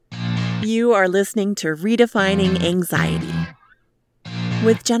You are listening to Redefining Anxiety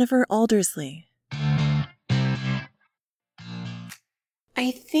with Jennifer Aldersley.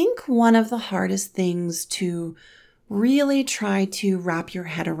 I think one of the hardest things to really try to wrap your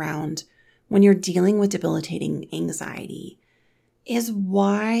head around when you're dealing with debilitating anxiety is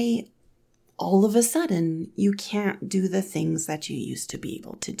why all of a sudden you can't do the things that you used to be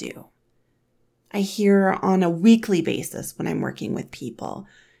able to do. I hear on a weekly basis when I'm working with people,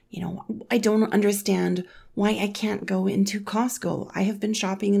 I don't understand why I can't go into Costco. I have been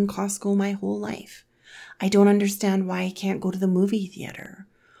shopping in Costco my whole life. I don't understand why I can't go to the movie theater.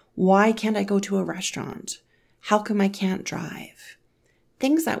 Why can't I go to a restaurant? How come I can't drive?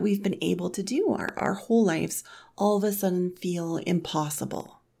 Things that we've been able to do our whole lives all of a sudden feel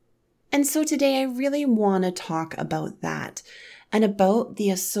impossible. And so today I really want to talk about that and about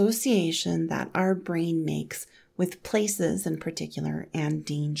the association that our brain makes with places in particular and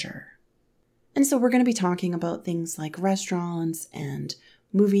danger. And so we're going to be talking about things like restaurants and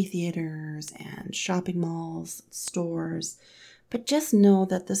movie theaters and shopping malls, stores. But just know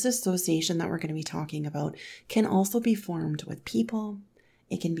that this association that we're going to be talking about can also be formed with people.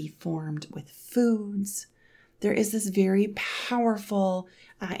 It can be formed with foods. There is this very powerful,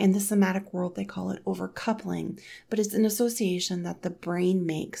 in the somatic world, they call it overcoupling, but it's an association that the brain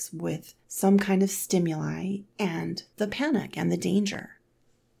makes with some kind of stimuli and the panic and the danger.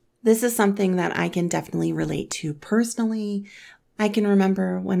 This is something that I can definitely relate to personally. I can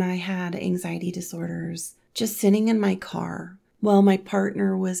remember when I had anxiety disorders, just sitting in my car while my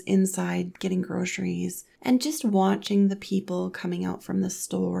partner was inside getting groceries and just watching the people coming out from the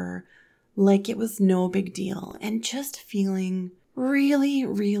store like it was no big deal, and just feeling really,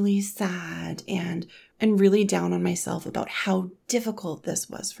 really sad and really down on myself about how difficult this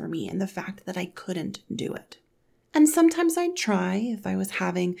was for me and the fact that I couldn't do it. And sometimes I'd try, if I was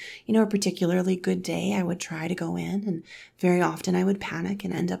having, a particularly good day, I would try to go in, and very often I would panic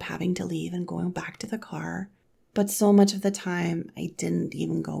and end up having to leave and going back to the car. But so much of the time I didn't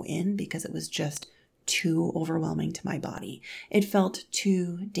even go in because it was just too overwhelming to my body. It felt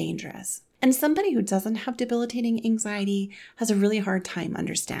too dangerous. And somebody who doesn't have debilitating anxiety has a really hard time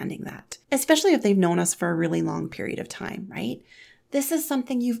understanding that, especially if they've known us for a really long period of time, right? This is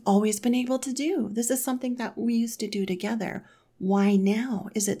something you've always been able to do. This is something that we used to do together. Why now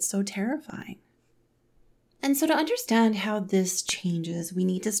is it so terrifying? And so to understand how this changes, we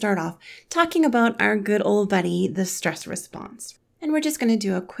need to start off talking about our good old buddy, the stress response. And we're just going to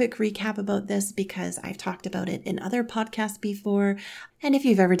do a quick recap about this because I've talked about it in other podcasts before. And if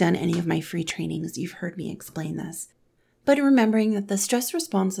you've ever done any of my free trainings, you've heard me explain this. But remembering that the stress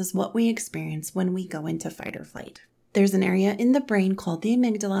response is what we experience when we go into fight or flight. There's an area in the brain called the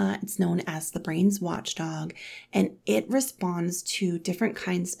amygdala. It's known as the brain's watchdog, and it responds to different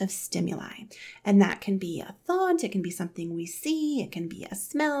kinds of stimuli. And that can be a thought, it can be something we see, it can be a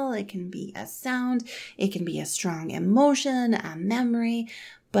smell, it can be a sound, it can be a strong emotion, a memory.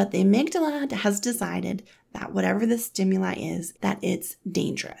 But the amygdala has decided that whatever the stimuli is, that it's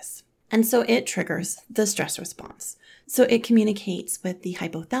dangerous. And so it triggers the stress response. So it communicates with the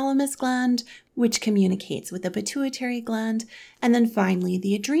hypothalamus gland, which communicates with the pituitary gland, and then finally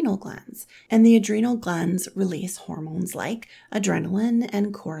the adrenal glands. And the adrenal glands release hormones like adrenaline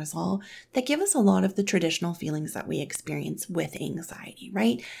and cortisol that give us a lot of the traditional feelings that we experience with anxiety,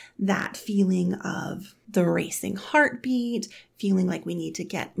 right? That feeling of the racing heartbeat, feeling like we need to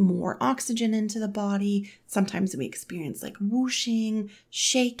get more oxygen into the body. Sometimes we experience like whooshing,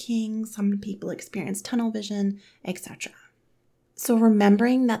 shaking. Some people experience tunnel vision, etc. So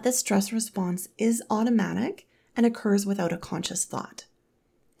remembering that the stress response is automatic and occurs without a conscious thought.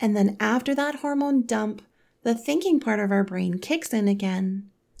 And then after that hormone dump, the thinking part of our brain kicks in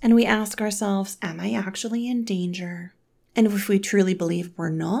again, and we ask ourselves, am I actually in danger? And if we truly believe we're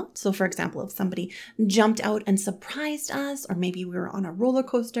not, so for example, if somebody jumped out and surprised us, or maybe we were on a roller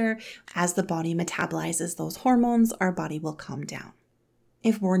coaster, as the body metabolizes those hormones, our body will calm down.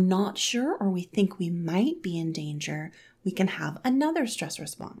 If we're not sure or we think we might be in danger, we can have another stress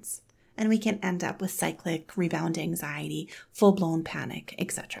response, and we can end up with cyclic rebound anxiety, full-blown panic,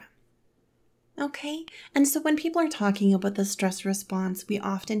 etc. Okay, and so when people are talking about the stress response, we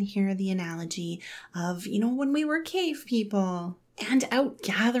often hear the analogy of, when we were cave people and out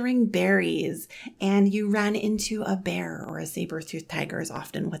gathering berries and you ran into a bear, or a saber-toothed tiger is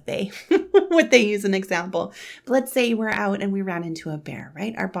often what they use an example. But let's say we're out and we ran into a bear,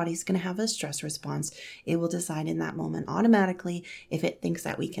 right? Our body's going to have a stress response. It will decide in that moment automatically if it thinks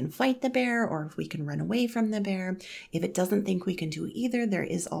that we can fight the bear or if we can run away from the bear. If it doesn't think we can do either, there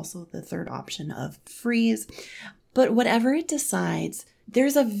is also the third option of freeze. But whatever it decides,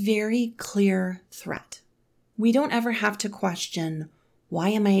 there's a very clear threat. We don't ever have to question, why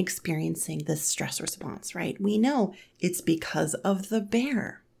am I experiencing this stress response, right? We know it's because of the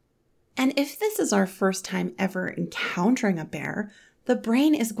bear. And if this is our first time ever encountering a bear, the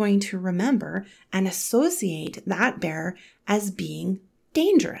brain is going to remember and associate that bear as being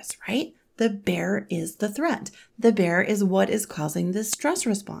dangerous, right? The bear is the threat. The bear is what is causing this stress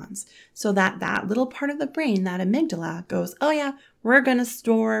response. So that little part of the brain, that amygdala, goes, oh yeah, we're going to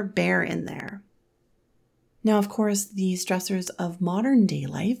store bear in there. Now, of course, the stressors of modern day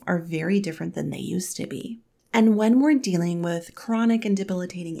life are very different than they used to be. And when we're dealing with chronic and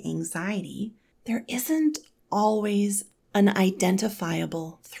debilitating anxiety, there isn't always an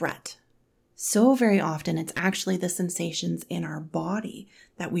identifiable threat. So very often, it's actually the sensations in our body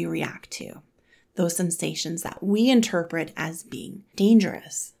that we react to, those sensations that we interpret as being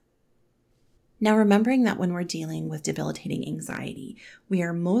dangerous. Now, remembering that when we're dealing with debilitating anxiety, we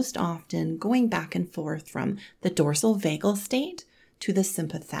are most often going back and forth from the dorsal vagal state to the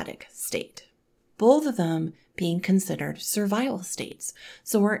sympathetic state, both of them being considered survival states.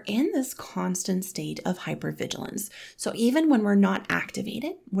 So we're in this constant state of hypervigilance. So even when we're not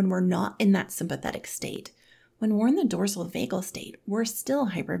activated, when we're not in that sympathetic state, when we're in the dorsal vagal state, we're still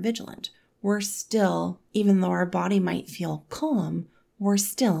hypervigilant. We're still, even though our body might feel calm, we're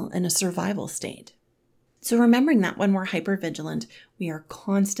still in a survival state. So remembering that when we're hypervigilant, we are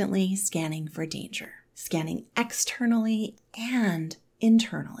constantly scanning for danger, scanning externally and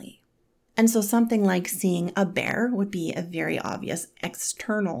internally. And so something like seeing a bear would be a very obvious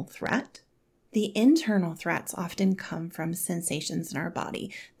external threat. The internal threats often come from sensations in our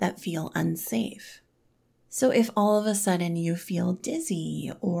body that feel unsafe. So if all of a sudden you feel dizzy,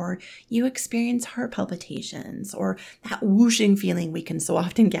 or you experience heart palpitations, or that whooshing feeling we can so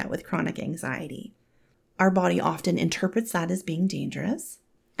often get with chronic anxiety, our body often interprets that as being dangerous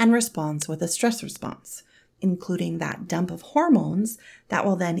and responds with a stress response, including that dump of hormones that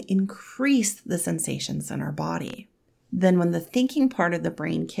will then increase the sensations in our body. Then when the thinking part of the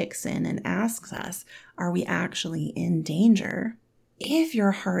brain kicks in and asks us, are we actually in danger? If your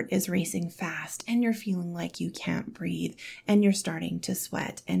heart is racing fast and you're feeling like you can't breathe and you're starting to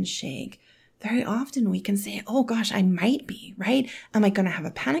sweat and shake, very often we can say, oh gosh, I might be, right? Am I going to have a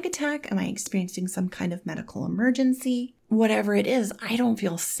panic attack? Am I experiencing some kind of medical emergency? Whatever it is, I don't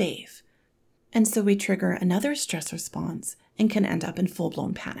feel safe. And so we trigger another stress response and can end up in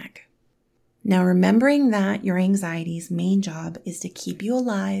full-blown panic. Now, remembering that your anxiety's main job is to keep you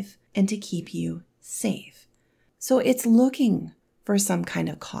alive and to keep you safe. So it's looking for some kind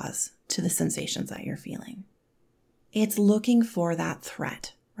of cause to the sensations that you're feeling. It's looking for that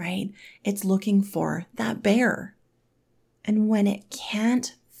threat, right? It's looking for that bear. And when it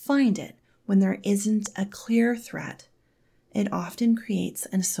can't find it, when there isn't a clear threat, it often creates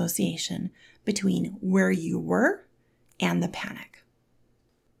an association between where you were and the panic.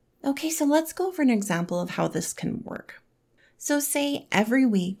 Okay, so let's go over an example of how this can work. So say every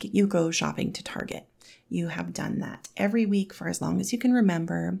week you go shopping to Target. You have done that every week for as long as you can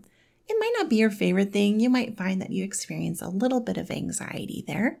remember. It might not be your favorite thing. You might find that you experience a little bit of anxiety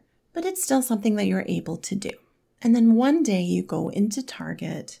there, but it's still something that you're able to do. And then one day you go into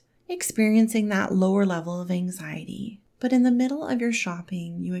Target experiencing that lower level of anxiety, but in the middle of your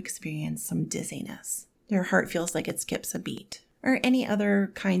shopping, you experience some dizziness. Your heart feels like it skips a beat, or any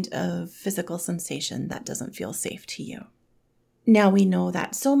other kind of physical sensation that doesn't feel safe to you. Now we know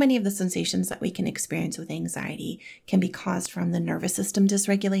that so many of the sensations that we can experience with anxiety can be caused from the nervous system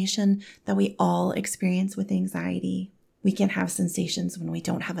dysregulation that we all experience with anxiety. We can have sensations when we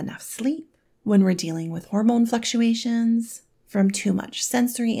don't have enough sleep, when we're dealing with hormone fluctuations, from too much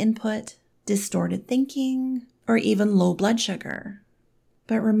sensory input, distorted thinking, or even low blood sugar.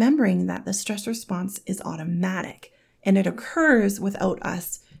 But remembering that the stress response is automatic and it occurs without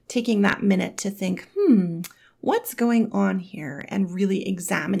us taking that minute to think, what's going on here? And really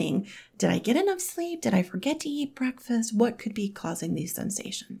examining, did I get enough sleep? Did I forget to eat breakfast? What could be causing these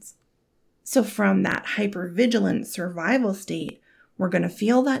sensations? So from that hypervigilant survival state, we're going to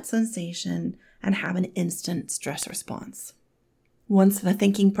feel that sensation and have an instant stress response. Once the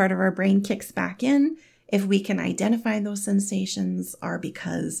thinking part of our brain kicks back in, if we can identify those sensations are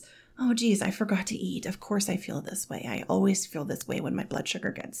because, oh geez, I forgot to eat. Of course I feel this way. I always feel this way when my blood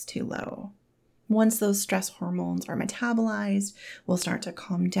sugar gets too low. Once those stress hormones are metabolized, we'll start to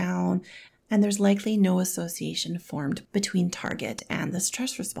calm down, and there's likely no association formed between target and the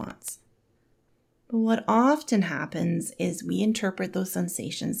stress response. But what often happens is we interpret those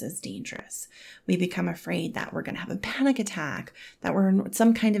sensations as dangerous. We become afraid that we're going to have a panic attack, that we're in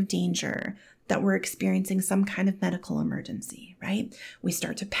some kind of danger, that we're experiencing some kind of medical emergency, right? We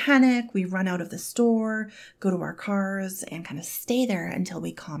start to panic, we run out of the store, go to our cars, and kind of stay there until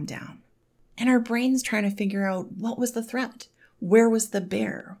we calm down. And our brain's trying to figure out, what was the threat? Where was the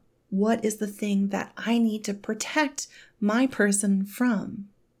bear? What is the thing that I need to protect my person from?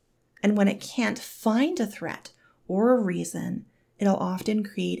 And when it can't find a threat or a reason, it'll often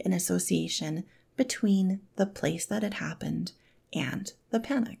create an association between the place that it happened and the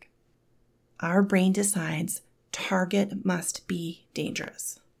panic. Our brain decides Target must be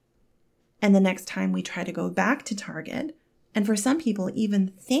dangerous. And the next time we try to go back to Target, and for some people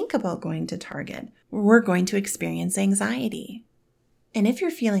even think about going to Target, we're going to experience anxiety. And if you're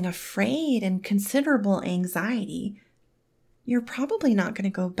feeling afraid and considerable anxiety, you're probably not going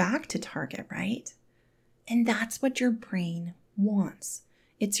to go back to Target, right? And that's what your brain wants.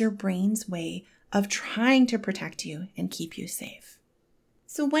 It's your brain's way of trying to protect you and keep you safe.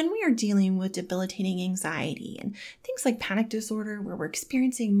 So when we are dealing with debilitating anxiety and things like panic disorder, where we're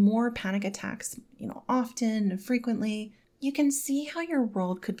experiencing more panic attacks, often and frequently, you can see how your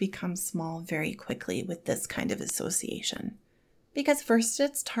world could become small very quickly with this kind of association. Because first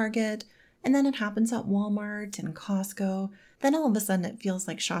it's Target, and then it happens at Walmart and Costco. Then all of a sudden it feels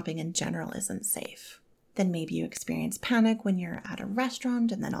like shopping in general isn't safe. Then maybe you experience panic when you're at a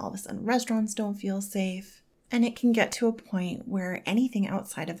restaurant, and then all of a sudden restaurants don't feel safe. And it can get to a point where anything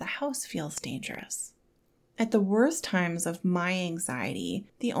outside of the house feels dangerous. At the worst times of my anxiety,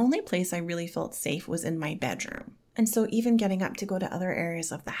 the only place I really felt safe was in my bedroom. And so even getting up to go to other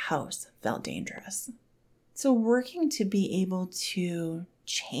areas of the house felt dangerous. So working to be able to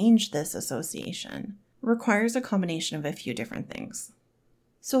change this association requires a combination of a few different things.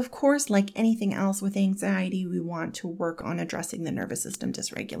 So of course, like anything else with anxiety, we want to work on addressing the nervous system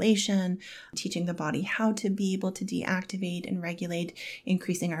dysregulation, teaching the body how to be able to deactivate and regulate,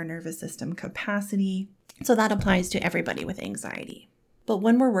 increasing our nervous system capacity. So that applies to everybody with anxiety. But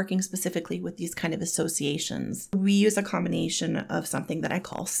when we're working specifically with these kind of associations, we use a combination of something that I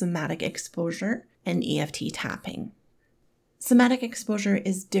call somatic exposure and EFT tapping. Somatic exposure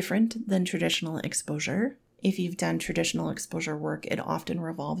is different than traditional exposure. If you've done traditional exposure work, it often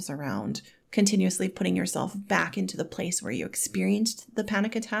revolves around continuously putting yourself back into the place where you experienced the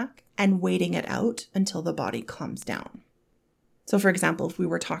panic attack and waiting it out until the body calms down. So for example, if we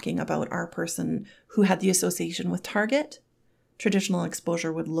were talking about our person who had the association with Target, traditional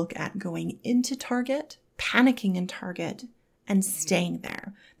exposure would look at going into Target, panicking in Target, and staying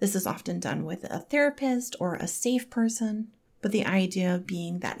there. This is often done with a therapist or a safe person, but the idea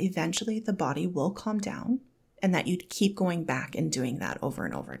being that eventually the body will calm down and that you'd keep going back and doing that over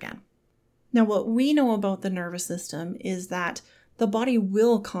and over again. Now, what we know about the nervous system is that the body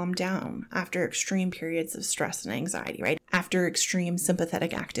will calm down after extreme periods of stress and anxiety, right? After extreme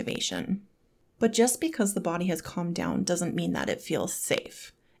sympathetic activation. But just because the body has calmed down doesn't mean that it feels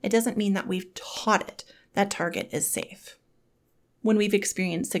safe. It doesn't mean that we've taught it that Target is safe. When we've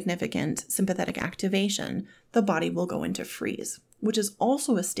experienced significant sympathetic activation, the body will go into freeze, which is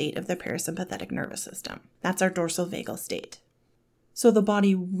also a state of the parasympathetic nervous system. That's our dorsal vagal state. So the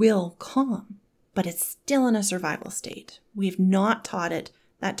body will calm, but it's still in a survival state. We've not taught it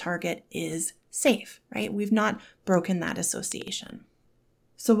that Target is safe, right? We've not broken that association.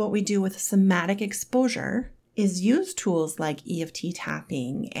 So what we do with somatic exposure is use tools like EFT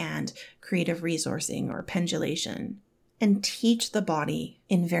tapping and creative resourcing or pendulation and teach the body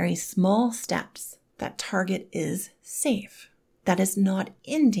in very small steps that Target is safe, that is not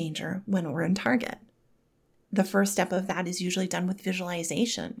in danger when we're in Target. The first step of that is usually done with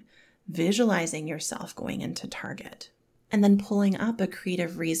visualization, visualizing yourself going into Target, and then pulling up a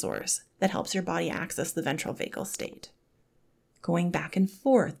creative resource that helps your body access the ventral vagal state. Going back and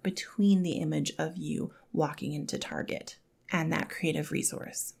forth between the image of you walking into Target and that creative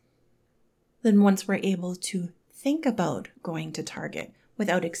resource. Then once we're able to think about going to Target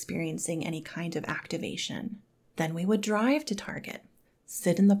without experiencing any kind of activation, then we would drive to Target,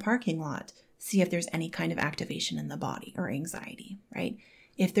 sit in the parking lot, see if there's any kind of activation in the body or anxiety, right?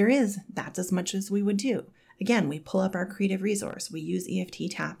 If there is, that's as much as we would do. Again, we pull up our creative resource, we use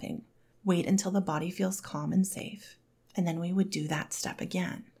EFT tapping, wait until the body feels calm and safe, and then we would do that step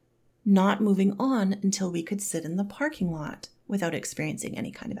again. Not moving on until we could sit in the parking lot without experiencing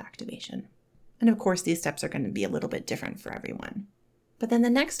any kind of activation. And of course, these steps are going to be a little bit different for everyone. But then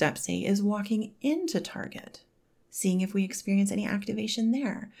the next step, say, is walking into Target, seeing if we experience any activation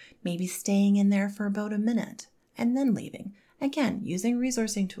there, maybe staying in there for about a minute and then leaving. Again, using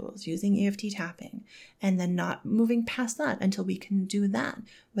resourcing tools, using EFT tapping, and then not moving past that until we can do that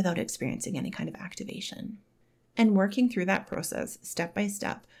without experiencing any kind of activation. And working through that process step by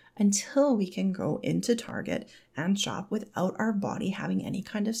step until we can go into Target and shop without our body having any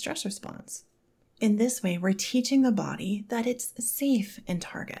kind of stress response. In this way, we're teaching the body that it's safe in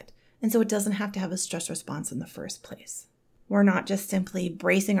Target, and so it doesn't have to have a stress response in the first place. We're not just simply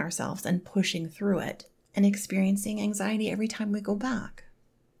bracing ourselves and pushing through it and experiencing anxiety every time we go back.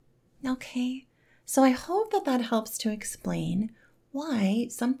 Okay, so I hope that helps to explain why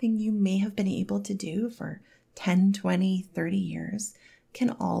something you may have been able to do for 10, 20, 30 years can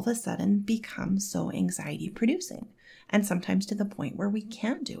all of a sudden become so anxiety producing, and sometimes to the point where we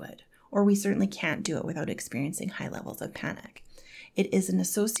can't do it, or we certainly can't do it without experiencing high levels of panic. It is an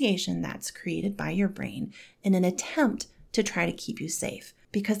association that's created by your brain in an attempt to try to keep you safe,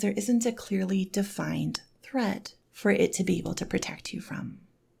 because there isn't a clearly defined threat for it to be able to protect you from.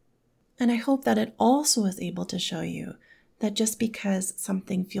 And I hope that it also is able to show you that just because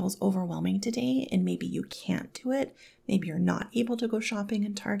something feels overwhelming today and maybe you can't do it, maybe you're not able to go shopping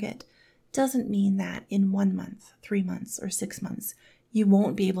in Target, doesn't mean that in 1 month, 3 months, or 6 months, you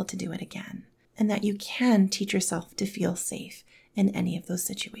won't be able to do it again, and that you can teach yourself to feel safe in any of those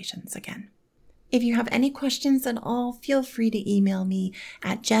situations again. If you have any questions at all, feel free to email me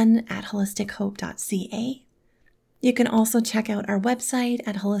at jen@holistichope.ca. You can also check out our website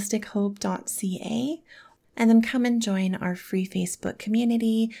at holistichope.ca, and then come and join our free Facebook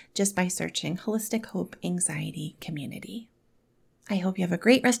community just by searching Holistic Hope Anxiety Community. I hope you have a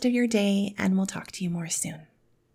great rest of your day, and we'll talk to you more soon.